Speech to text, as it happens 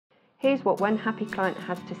Here's what one happy client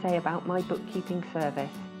has to say about my bookkeeping service.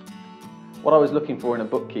 What I was looking for in a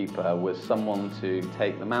bookkeeper was someone to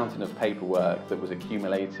take the mountain of paperwork that was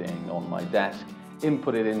accumulating on my desk,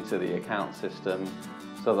 input it into the account system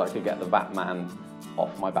so that I could get the VAT man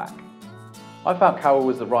off my back. I found Carol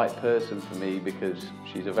was the right person for me because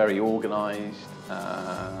she's a very organised,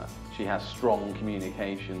 she has strong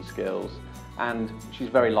communication skills and she's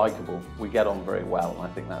very likeable. We get on very well and I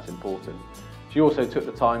think that's important. She also took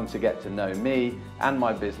the time to get to know me and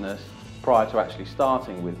my business prior to actually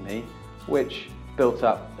starting with me, which built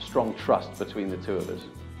up a strong trust between the two of us.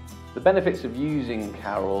 The benefits of using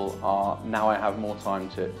Carol are now I have more time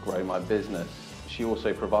to grow my business. She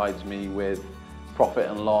also provides me with profit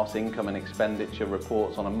and loss, income and expenditure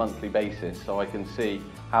reports on a monthly basis so I can see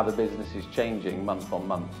how the business is changing month on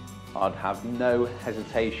month. I'd have no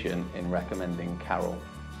hesitation in recommending Carol.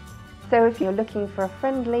 So if you're looking for a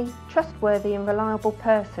friendly, trustworthy and reliable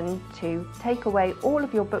person to take away all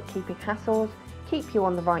of your bookkeeping hassles, keep you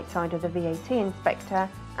on the right side of the VAT inspector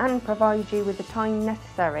and provide you with the time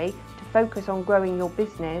necessary to focus on growing your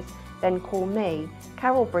business, then call me,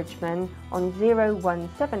 Carol Bridgman, on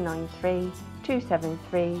 01793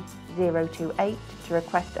 273 028 to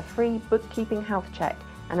request a free bookkeeping health check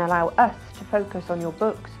and allow us to focus on your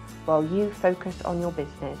books while you focus on your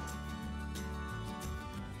business.